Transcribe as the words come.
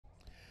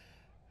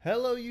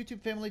Hello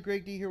YouTube family,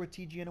 Greg D here with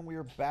TGN, and we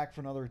are back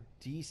for another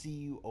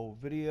DCUO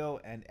video.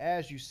 And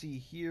as you see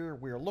here,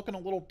 we are looking a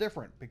little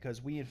different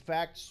because we in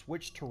fact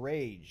switched to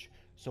Rage.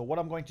 So what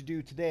I'm going to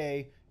do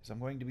today is I'm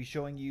going to be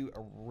showing you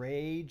a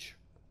Rage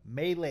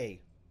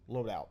melee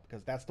loadout,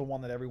 because that's the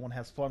one that everyone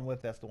has fun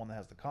with, that's the one that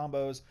has the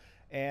combos,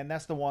 and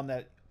that's the one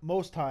that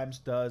most times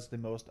does the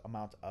most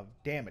amount of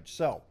damage.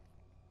 So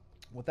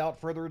without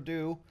further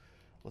ado,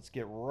 let's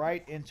get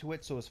right into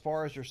it. So as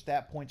far as your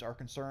stat points are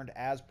concerned,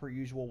 as per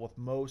usual with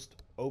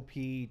most OP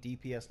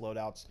DPS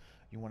loadouts,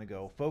 you want to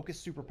go focus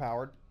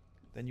superpowered,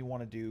 then you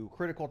want to do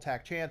critical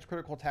attack chance,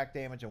 critical attack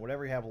damage, and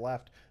whatever you have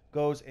left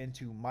goes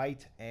into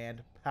might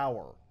and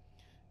power,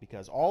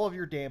 because all of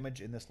your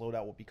damage in this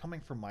loadout will be coming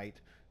from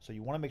might. So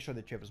you want to make sure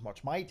that you have as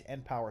much might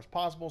and power as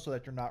possible so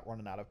that you're not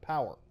running out of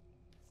power.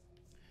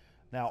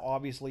 Now,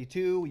 obviously,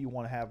 too, you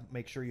want to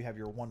make sure you have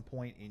your 1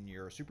 point in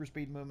your super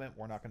speed movement.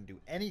 We're not going to do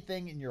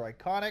anything in your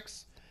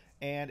iconics.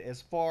 And as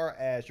far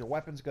as your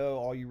weapons go,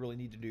 all you really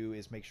need to do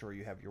is make sure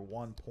you have your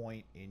 1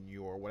 point in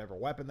your whatever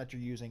weapon that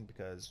you're using,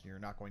 because you're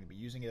not going to be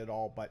using it at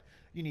all, but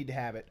you need to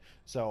have it.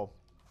 So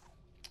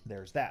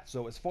there's that.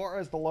 So as far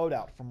as the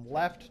loadout, from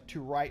left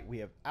to right, we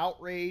have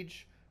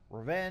Outrage,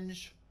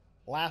 Revenge,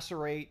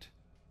 Lacerate,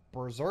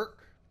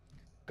 Berserk,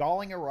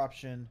 Galling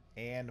Eruption,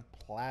 and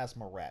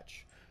Plasma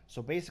Wretch.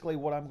 So basically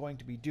what I'm going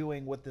to be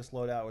doing with this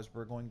loadout is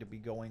we're going to be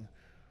going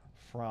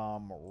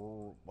from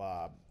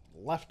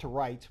left to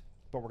right,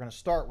 but we're going to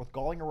start with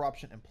Galling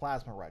Eruption and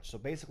Plasma Wretch. So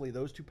basically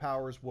those two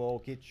powers will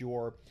get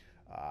your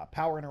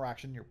power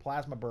interaction, your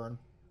plasma burn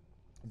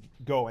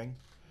going,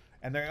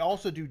 and they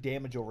also do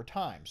damage over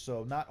time.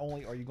 So not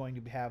only are you going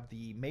to have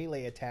the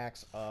melee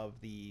attacks of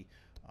the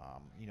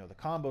the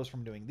combos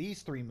from doing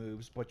these three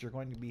moves, but you're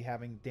going to be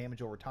having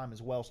damage over time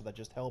as well, so that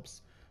just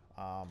helps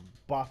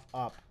buff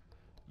up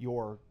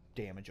your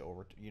damage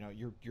over,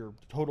 your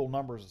total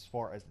numbers as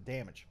far as the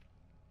damage.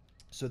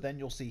 So then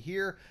you'll see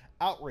here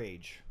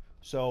Outrage.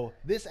 So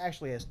this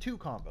actually has two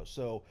combos.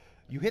 So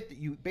you hit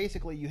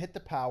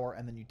the power,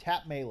 and then you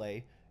tap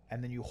melee,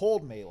 and then you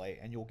hold melee,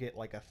 and you'll get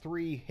like a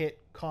 3-hit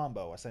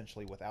combo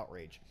essentially with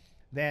Outrage.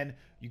 Then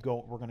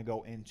we're going to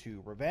go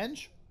into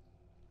Revenge,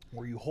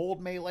 where you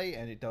hold melee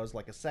and it does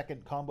like a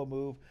second combo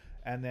move,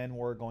 and then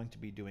we're going to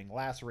be doing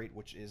Lacerate,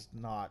 which is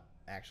not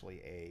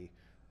actually a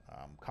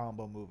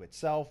combo move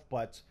itself,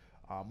 but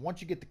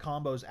once you get the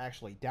combos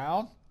actually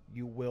down,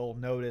 you will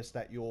notice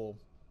that you'll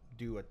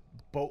do a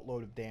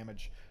boatload of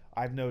damage.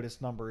 I've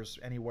noticed numbers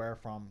anywhere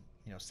from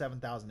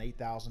 7,000,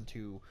 8,000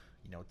 to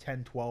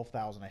 10,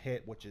 12,000 a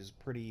hit, which is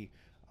pretty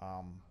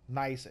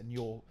nice, and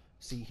you'll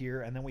see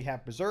here. And then we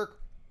have Berserk,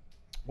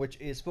 which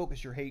is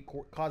focus your hate,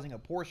 causing a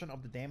portion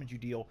of the damage you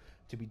deal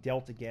to be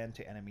dealt again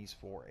to enemies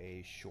for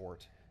a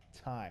short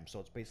time. So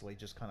it's basically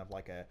just kind of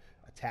like a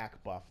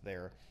attack buff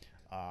there.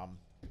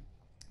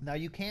 Now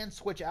you can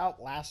switch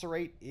out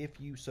Lacerate if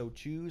you so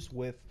choose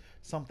with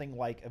something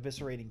like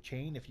Eviscerating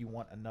Chain if you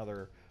want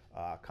another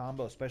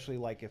combo, especially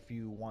like if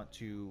you want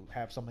to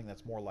have something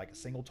that's more like a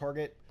single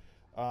target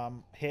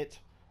hit.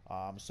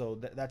 So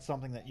that's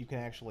something that you can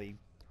actually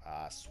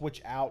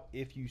switch out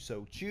if you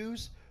so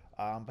choose.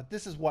 But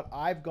this is what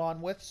I've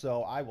gone with,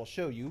 so I will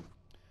show you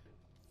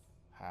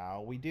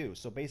how we do.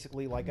 So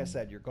basically, like I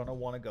said, you're going to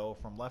want to go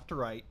from left to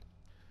right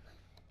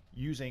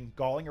using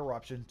Galling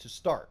Eruption to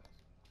start.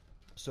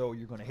 So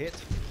you're going to hit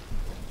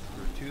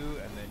your 2,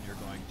 and then you're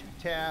going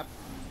to tap,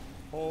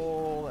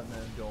 hold, and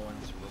then go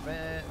into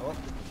Revenge, and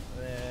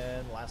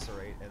then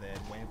Lacerate, and then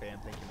wham bam,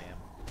 thank you ma'am.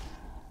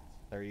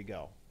 There you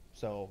go.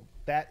 So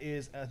that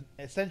is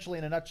essentially,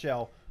 in a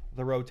nutshell,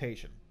 the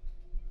rotation.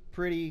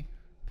 Pretty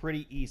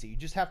easy. You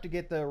just have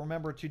to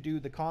remember to do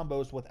the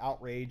combos with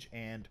Outrage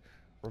and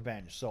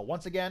Revenge. So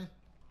once again,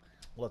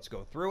 let's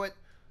go through it.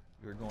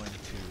 You're going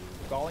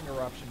to Galling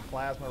Eruption,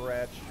 Plasma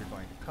Wretch, you're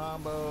going to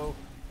combo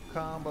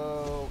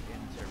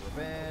into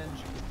Revenge,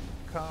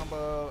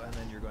 combo, and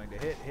then you're going to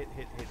hit.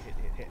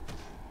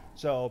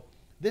 So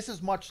this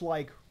is much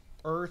like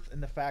Earth in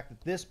the fact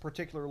that this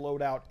particular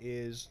loadout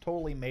is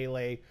totally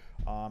melee.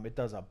 It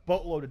does a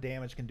boatload of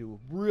damage, can do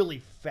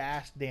really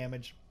fast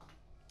damage,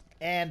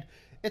 and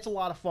it's a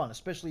lot of fun,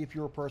 especially if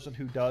you're a person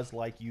who does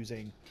like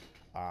using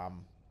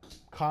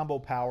combo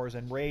powers,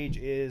 and Rage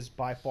is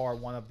by far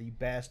one of the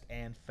best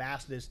and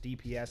fastest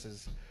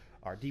DPSs,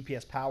 or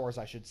DPS powers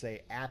I should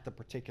say, at the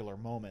particular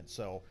moment.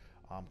 So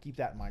keep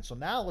that in mind. So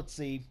now let's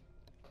see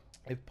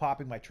if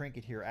popping my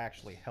trinket here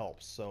actually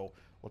helps. So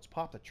let's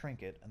pop the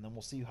trinket, and then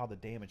we'll see how the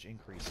damage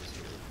increases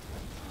here.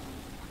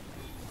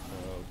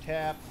 So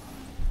tap,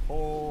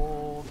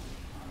 hold,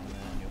 and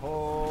then you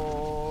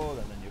hold,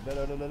 and then you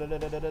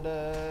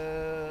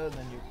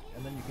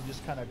and then you can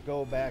just kind of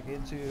go back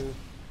into.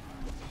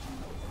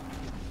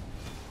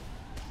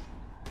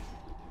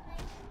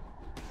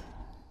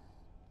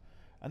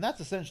 And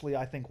that's essentially,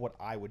 I think, what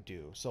I would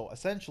do. So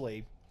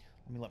essentially,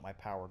 let me let my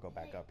power go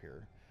back up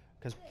here,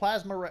 because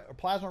Plasma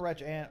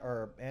Wretch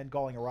and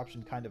Galling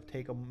Eruption kind of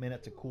take a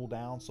minute to cool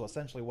down. So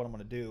essentially what I'm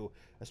going to do,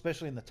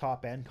 especially in the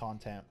top end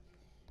content,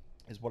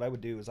 is what I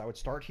would do is I would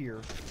start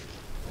here,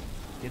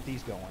 get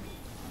these going,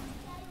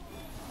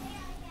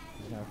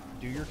 going to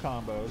do your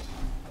combos.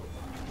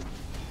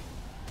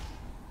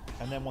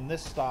 And then when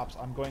this stops,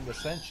 I'm going to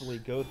essentially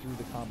go through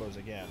the combos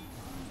again.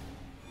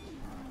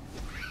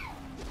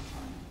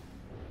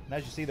 And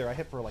as you see there, I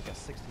hit for like a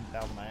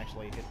 16,000. I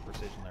actually hit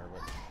precision there,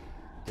 but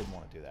didn't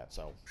want to do that.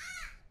 So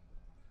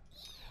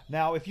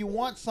now, if you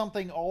want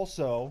something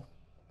also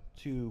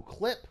to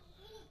clip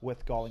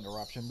with Galling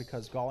Eruption,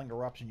 because Galling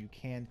Eruption you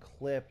can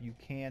clip, you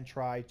can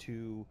try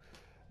to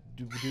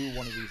do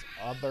one of these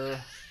other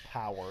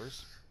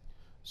powers.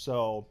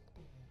 So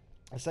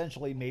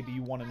essentially, maybe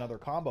you want another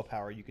combo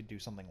power. You could do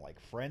something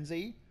like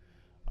Frenzy.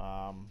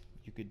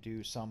 You could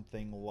do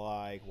something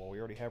like, well, we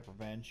already have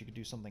Revenge. You could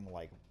do something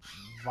like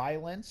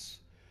Violence.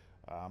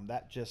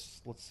 That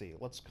just, let's see.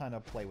 Let's kind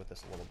of play with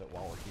this a little bit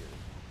while we're here.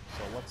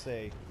 So let's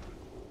say,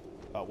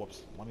 oh,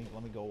 whoops. Let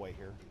me go away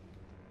here.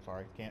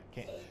 Sorry,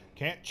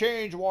 can't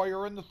change while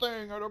you're in the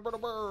thing.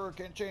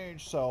 Can't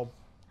change. So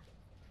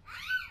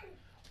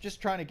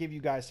just trying to give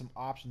you guys some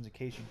options in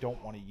case you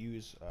don't want to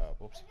use,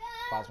 whoops,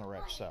 Plasma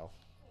Wrench. So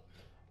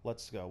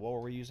let's go. What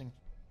were we using?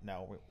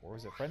 No, or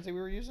was it Frenzy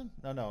we were using?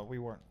 No, we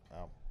weren't.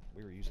 Oh,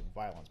 we were using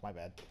Violence. My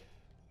bad.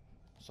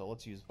 So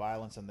let's use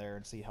Violence in there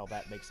and see how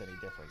that makes any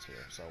difference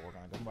here. So we're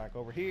going to go back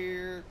over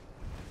here.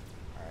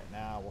 All right,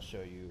 now we'll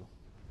show you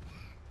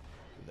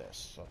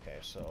this. Okay,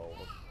 so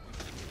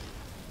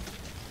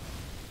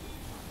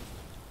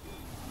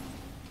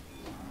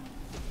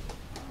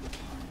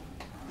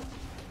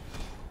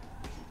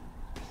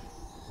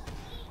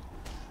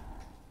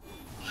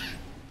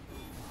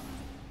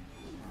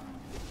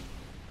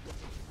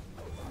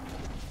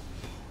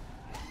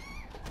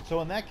So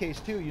in that case,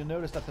 too, you'll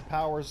notice that the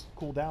powers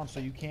cool down, so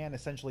you can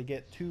essentially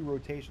get 2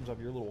 rotations of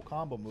your little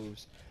combo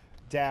moves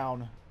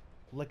down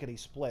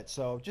lickety-split.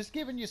 So just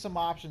giving you some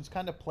options,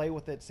 kind of play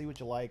with it, see what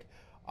you like.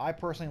 I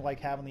personally like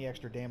having the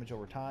extra damage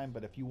over time,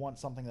 but if you want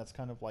something that's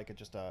kind of like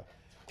just a,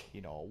 you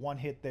know, one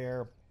hit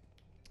there.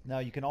 Now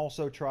you can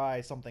also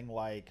try something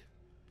like,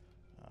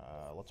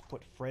 let's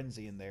put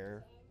Frenzy in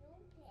there,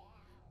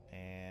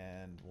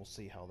 and we'll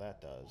see how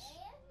that does.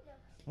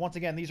 Once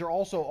again, these are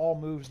also all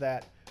moves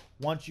that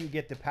once you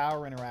get the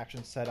power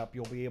interaction set up,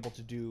 you'll be able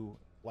to do,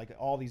 like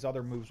all these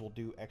other moves will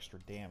do extra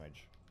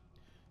damage.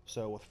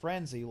 So with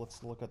Frenzy,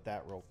 let's look at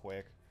that real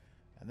quick.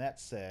 And that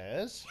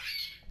says,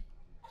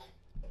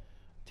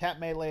 tap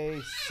melee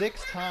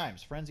 6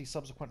 times. Frenzy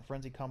subsequent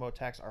Frenzy combo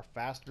attacks are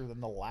faster than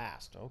the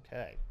last.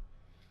 Okay.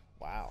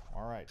 Wow.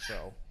 Alright,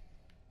 so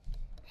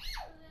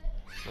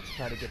let's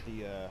try to get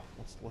the,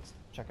 let's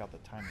check out the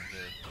timing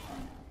here.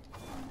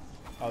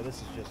 Oh, this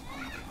is just...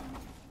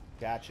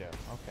 Gotcha.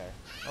 Okay.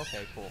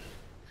 Okay, cool.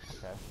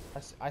 Okay.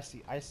 I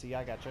see.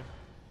 I gotcha.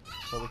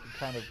 So we can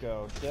kind of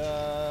go,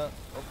 duh.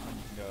 Oh, and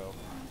you can go.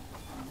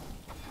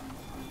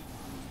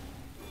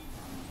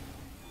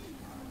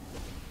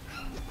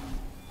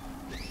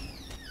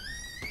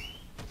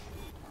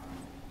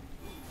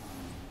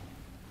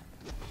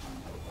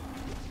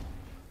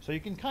 So you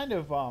can kind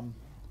of,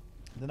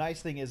 the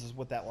nice thing is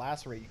with that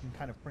lacerate, you can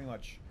kind of pretty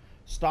much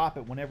stop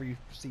it whenever you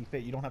see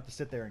fit. You don't have to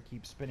sit there and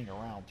keep spinning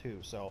around too.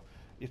 So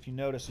if you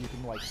notice, you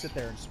can like sit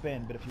there and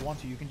spin, but if you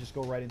want to, you can just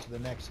go right into the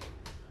next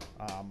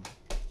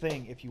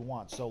thing if you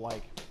want. So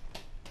like,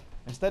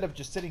 instead of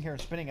just sitting here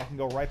and spinning, I can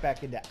go right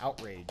back into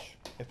Outrage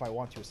if I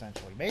want to,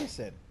 essentially.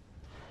 Mason,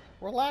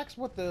 relax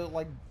with the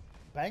like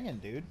banging,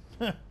 dude.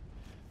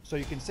 So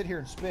you can sit here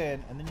and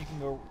spin, and then you can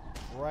go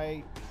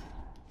right.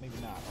 Maybe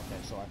not.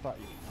 Okay, so I thought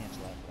you could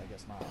cancel that, but I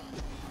guess not.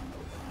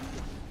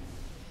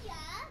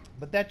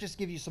 But that just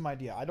gives you some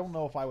idea. I don't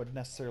know if I would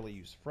necessarily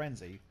use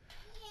Frenzy,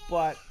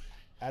 but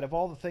out of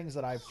all the things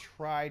that I've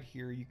tried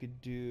here, you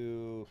could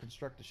do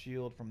construct a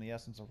shield from the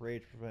essence of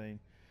rage preventing.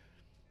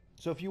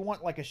 So if you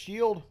want like a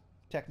shield,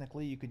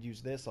 technically you could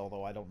use this,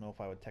 although I don't know if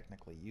I would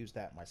technically use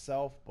that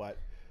myself, but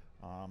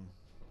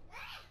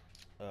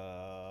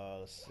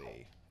let's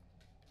see.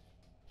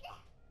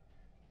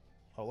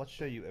 Oh, let's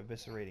show you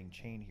eviscerating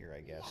chain here,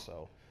 I guess.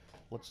 So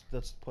let's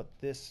put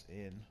this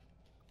in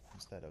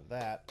instead of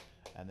that,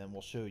 and then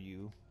we'll show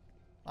you.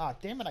 Ah,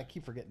 damn it, I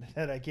keep forgetting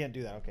that I can't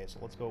do that. Okay, so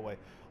let's go away.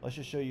 Let's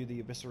just show you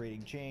the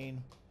eviscerating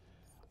chain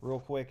real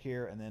quick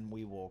here, and then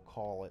we will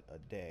call it a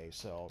day.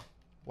 So,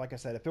 like I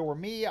said, if it were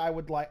me,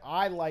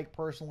 I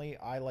personally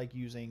like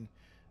using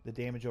the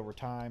damage over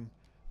time.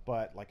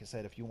 But like I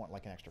said, if you want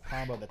like an extra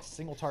combo that's a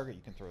single target,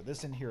 you can throw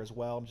this in here as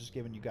well. I'm just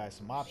giving you guys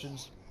some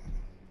options.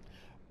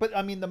 But,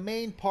 I mean, the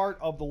main part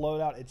of the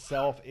loadout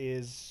itself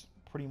is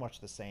pretty much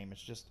the same. It's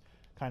just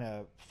kind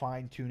of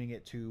fine-tuning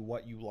it to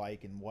what you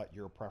like and what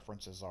your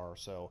preferences are.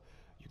 So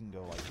you can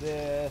go like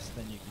this,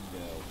 then you can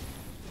go...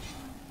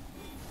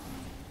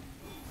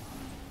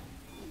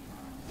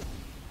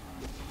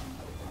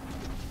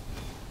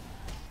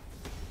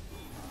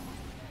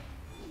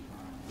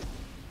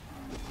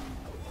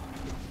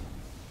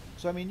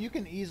 So, I mean, you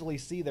can easily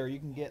see there, you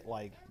can get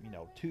like, you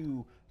know,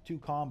 two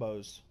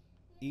combos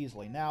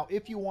easily. Now,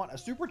 if you want a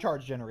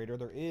supercharged generator,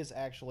 there is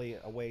actually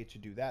a way to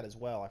do that as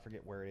well. I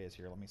forget where it is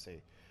here. Let me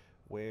see.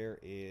 Where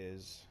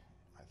is...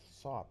 I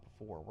saw it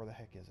before. Where the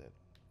heck is it?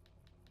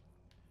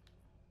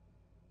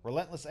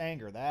 Relentless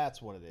Anger,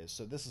 that's what it is.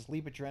 So this is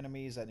leap at your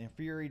enemies at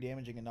infuri,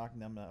 damaging and knocking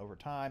them over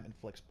time,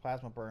 inflicts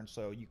plasma burn.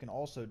 So you can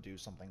also do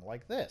something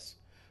like this.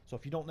 So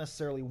if you don't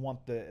necessarily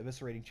want the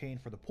eviscerating chain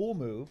for the pool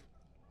move,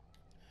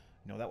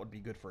 you know, that would be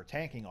good for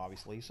tanking,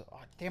 obviously. So,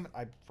 oh, damn it,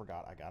 I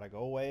forgot. I gotta go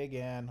away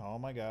again. Oh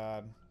my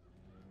god.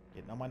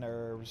 Getting on my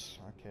nerves.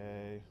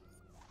 Okay.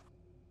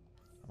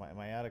 Am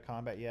I out of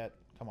combat yet?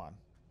 Come on.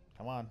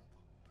 Come on.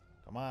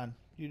 Come on.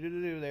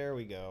 There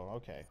we go.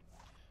 Okay.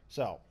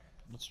 So,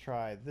 let's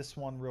try this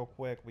one real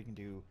quick. We can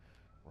do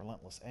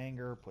Relentless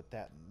Anger. Put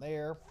that in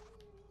there.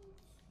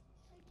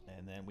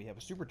 And then we have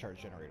a supercharge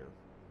generator.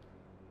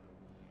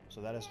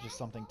 So that is just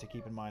something to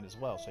keep in mind as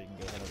well. So you can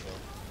go ahead and go.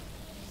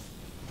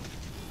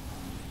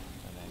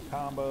 And then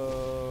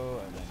combo.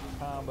 And then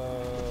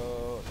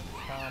combo. And then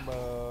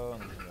combo.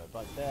 And then you go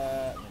like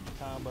that. And then you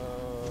combo.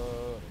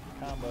 And then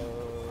you combo.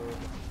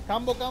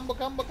 Combo, combo,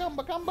 combo,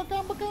 combo, combo,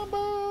 combo,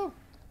 combo.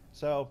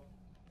 So,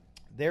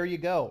 there you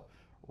go.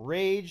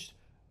 Raged,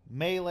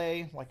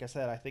 melee. Like I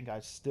said, I think I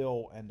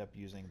still end up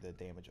using the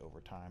damage over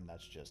time.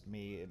 That's just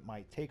me. It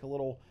might take a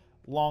little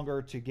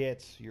longer to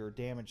get your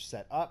damage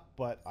set up,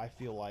 but I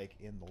feel like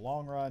in the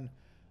long run,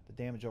 the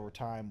damage over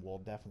time will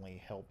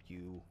definitely help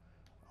you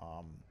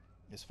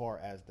as far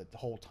as the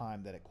whole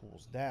time that it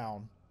cools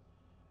down.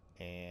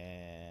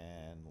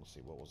 And let's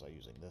see, what was I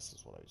using? This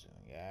is what I was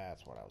using. Yeah,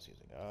 that's what I was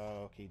using.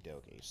 Okie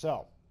dokie.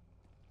 So,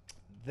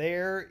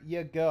 there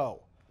you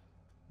go.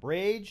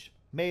 Rage,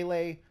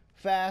 melee,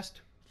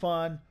 fast,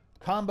 fun,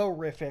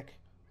 combo-rific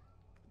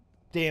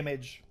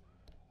damage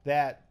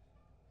that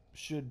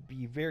should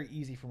be very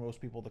easy for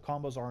most people. The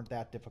combos aren't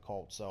that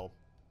difficult, so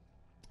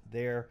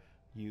there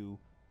you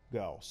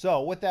go.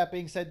 So with that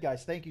being said,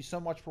 guys, thank you so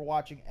much for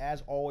watching.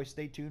 As always,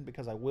 stay tuned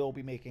because I will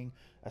be making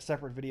a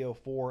separate video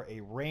for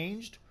a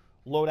ranged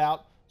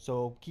loadout,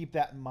 so keep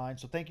that in mind.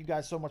 So thank you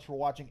guys so much for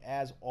watching.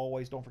 As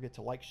always, don't forget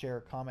to like,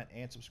 share, comment,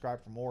 and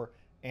subscribe for more.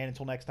 And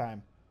until next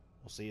time,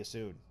 we'll see you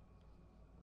soon.